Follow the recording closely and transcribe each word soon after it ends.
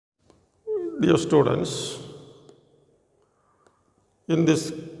Dear students, in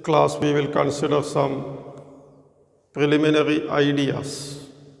this class we will consider some preliminary ideas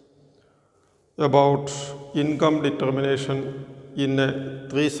about income determination in a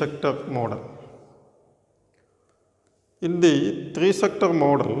three-sector model. In the three-sector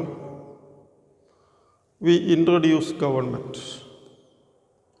model, we introduce government.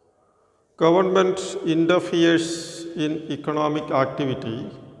 Government interferes in economic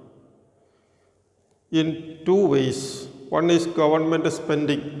activity in two ways. One is government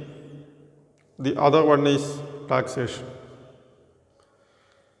spending, the other one is taxation.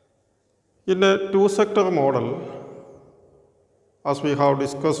 In a two-sector model, as we have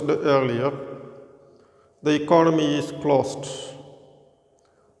discussed earlier, the economy is closed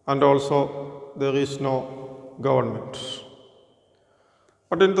and also there is no government.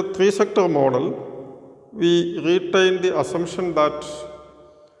 But in the three-sector model, we retain the assumption that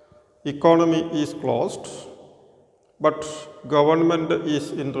economy is closed, but government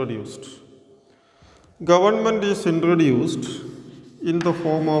is introduced. Government is introduced in the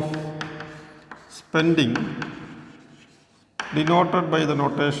form of spending denoted by the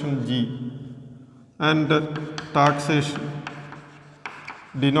notation G and taxation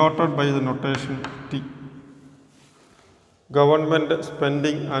denoted by the notation T. Government,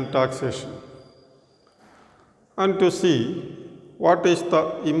 spending and taxation. And to see what is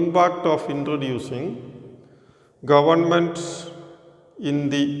the impact of introducing government in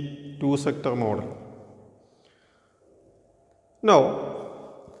the two-sector model. Now,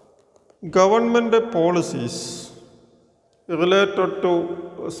 government policies related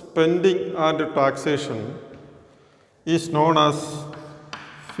to spending and taxation is known as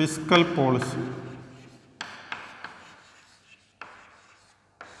fiscal policy.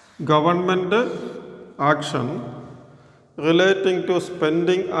 Government action relating to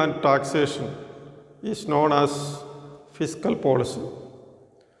spending and taxation is known as fiscal policy.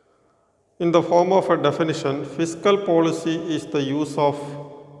 In the form of a definition, fiscal policy is the use of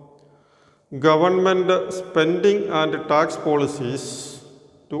government spending and tax policies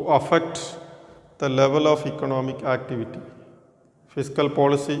to affect the level of economic activity. Fiscal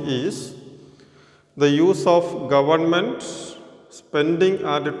policy is the use of government spending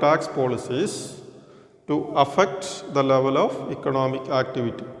and tax policies to affect the level of economic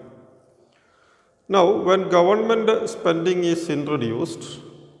activity. Now, when government spending is introduced,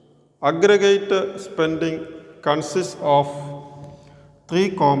 aggregate spending consists of three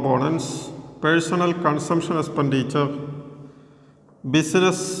components: personal consumption expenditure,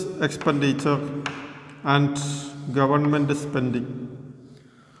 business expenditure, and government spending.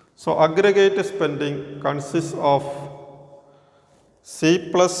 So, aggregate spending consists of C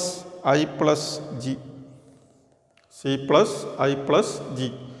plus I plus G. C plus I plus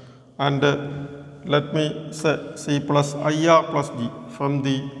G, and let me say C plus IR plus G from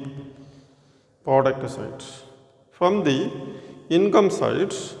the product side. From the income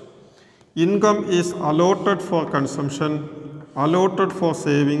side, income is allotted for consumption, allotted for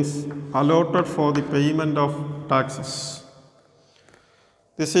savings, allotted for the payment of taxes.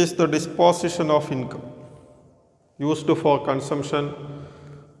 This is the disposition of income used for consumption,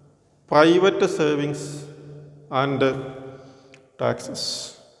 private savings and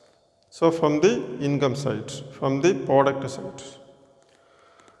taxes. So, from the income side, from the product side.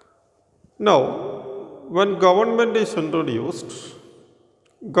 Now, when government is introduced,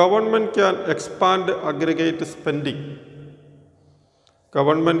 government can expand aggregate spending.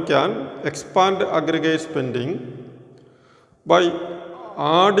 Government can expand aggregate spending by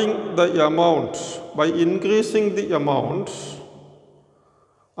adding the amount, by increasing the amount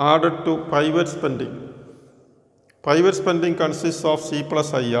added to private spending. Private spending consists of C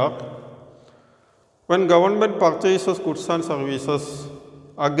plus IR. When government purchases goods and services,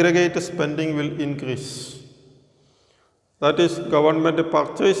 aggregate spending will increase. That is, government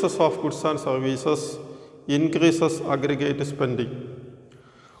purchases of goods and services increases aggregate spending.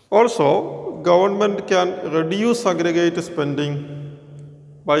 Also, government can reduce aggregate spending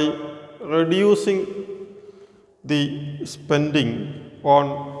by reducing the spending on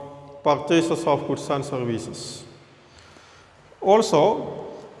purchases of goods and services. Also,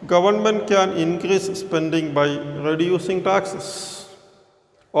 government can increase spending by reducing taxes,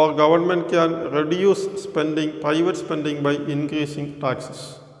 or government can reduce spending, private spending by increasing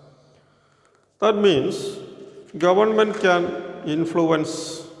taxes. That means government can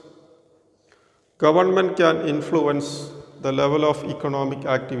influence the level of economic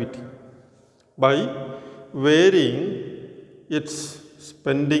activity by varying its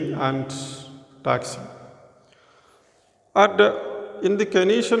spending and taxing. In the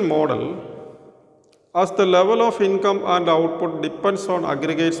Keynesian model, as the level of income and output depends on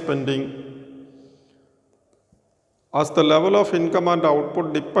aggregate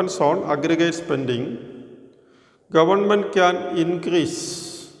spending, government can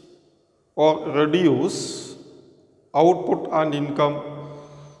increase or reduce output and income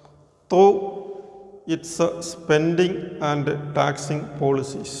through its spending and taxing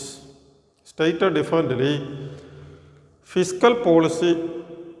policies. Stated differently, fiscal policy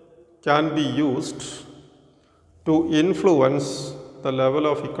can be used to influence the level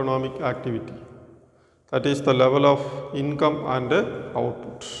of economic activity, that is the level of income and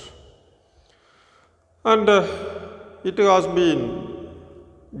output. And it has been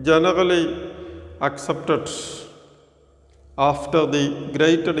generally accepted after the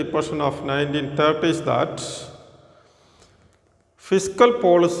Great Depression of 1930s that fiscal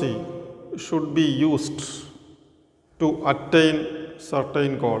policy should be used to attain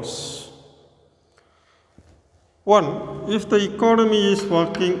certain goals. One, if the economy is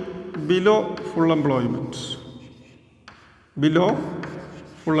working below full employment,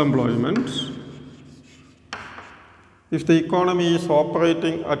 if the economy is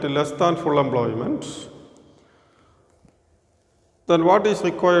operating at less than full employment, then what is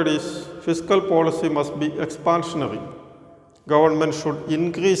required is fiscal policy must be expansionary. Government should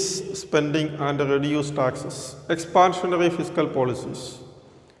increase spending and reduce taxes. Expansionary fiscal policies.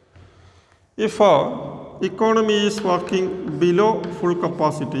 If our economy is working below full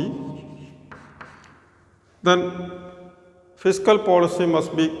capacity, then fiscal policy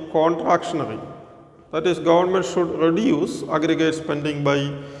must be contractionary. That is, government should reduce aggregate spending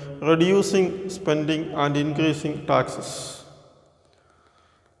by reducing spending and increasing taxes.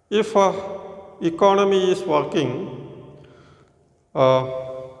 If our economy is working at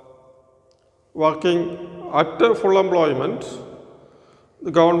full employment,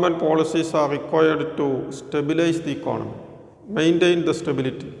 the government policies are required to stabilize the economy, maintain the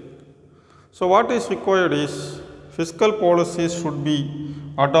stability. So what is required is fiscal policies should be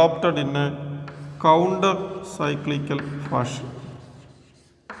adopted in a counter-cyclical fashion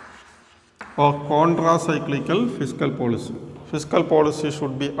or contra-cyclical fiscal policy. Fiscal policy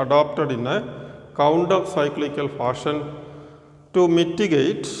should be adopted in a counter-cyclical fashion to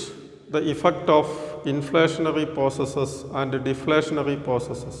mitigate the effect of inflationary processes and deflationary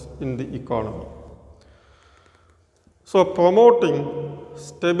processes in the economy. So, promoting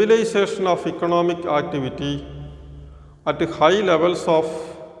stabilization of economic activity at high levels of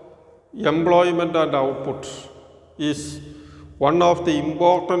employment and output is one of the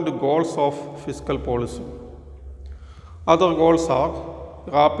important goals of fiscal policy. Other goals are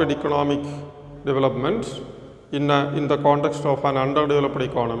rapid economic development in the context of an underdeveloped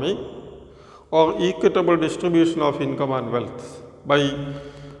economy, or equitable distribution of income and wealth by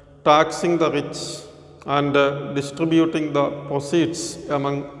taxing the rich and distributing the proceeds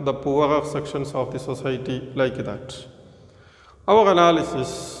among the poorer sections of the society like that. Our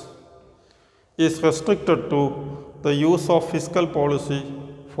analysis is restricted to the use of fiscal policy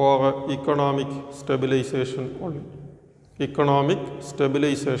for economic stabilization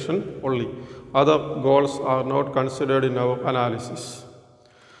only. Other goals are not considered in our analysis.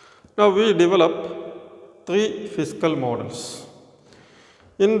 Now we develop 3 fiscal models.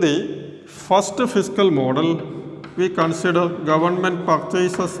 In the first fiscal model, we consider government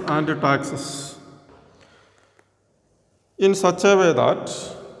purchases and taxes in such a way that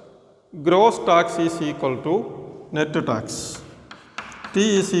gross tax is equal to net tax.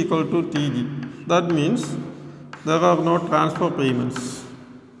 T is equal to TG. That means there are no transfer payments.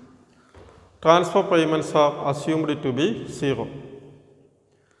 Transfer payments are assumed to be 0.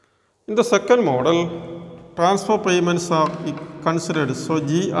 In the second model, transfer payments are considered, so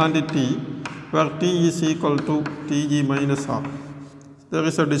G and T, where T is equal to TG minus R. There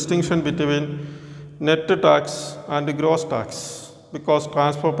is a distinction between net tax and gross tax because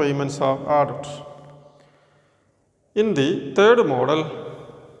transfer payments are added. In the third model,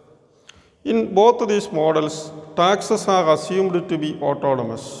 in both these models, taxes are assumed to be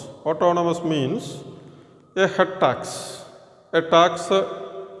autonomous. Autonomous means a head tax, a tax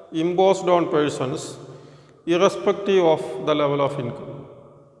imposed on persons irrespective of the level of income.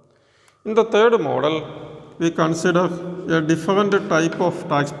 In the third model, we consider a different type of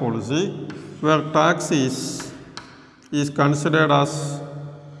tax policy where tax is considered as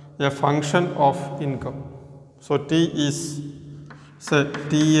a function of income. So T is, say,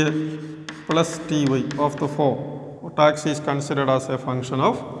 TA plus TY of the 4. Tax is considered as a function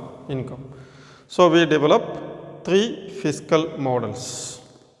of income. So we develop 3 fiscal models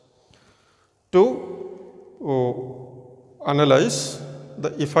to analyze the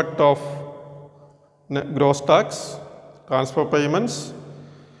effect of gross tax, transfer payments,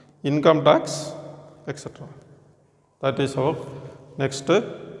 income tax, etc. That is our next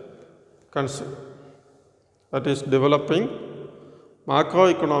concern. That is developing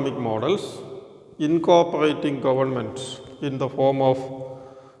macroeconomic models incorporating government in the form of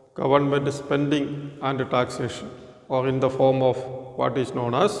government spending and taxation, or in the form of what is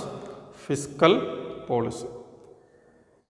known as fiscal policy.